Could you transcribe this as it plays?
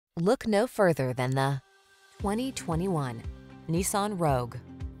Look no further than the 2021 Nissan Rogue.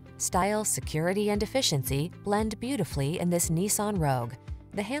 Style, security, and efficiency blend beautifully in this Nissan Rogue,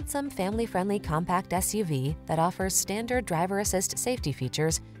 the handsome, family-friendly compact SUV that offers standard driver assist safety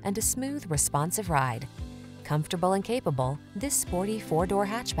features and a smooth, responsive ride. Comfortable and capable, this sporty four-door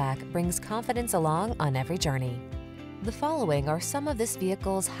hatchback brings confidence along on every journey. The following are some of this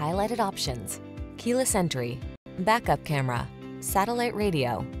vehicle's highlighted options: keyless entry, backup camera, satellite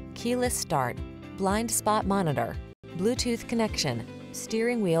radio, keyless start, blind spot monitor, Bluetooth connection,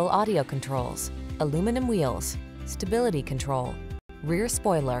 steering wheel audio controls, aluminum wheels, stability control, rear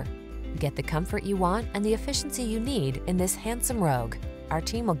spoiler. Get the comfort you want and the efficiency you need in this handsome Rogue. Our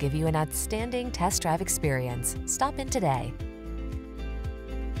team will give you an outstanding test drive experience. Stop in today.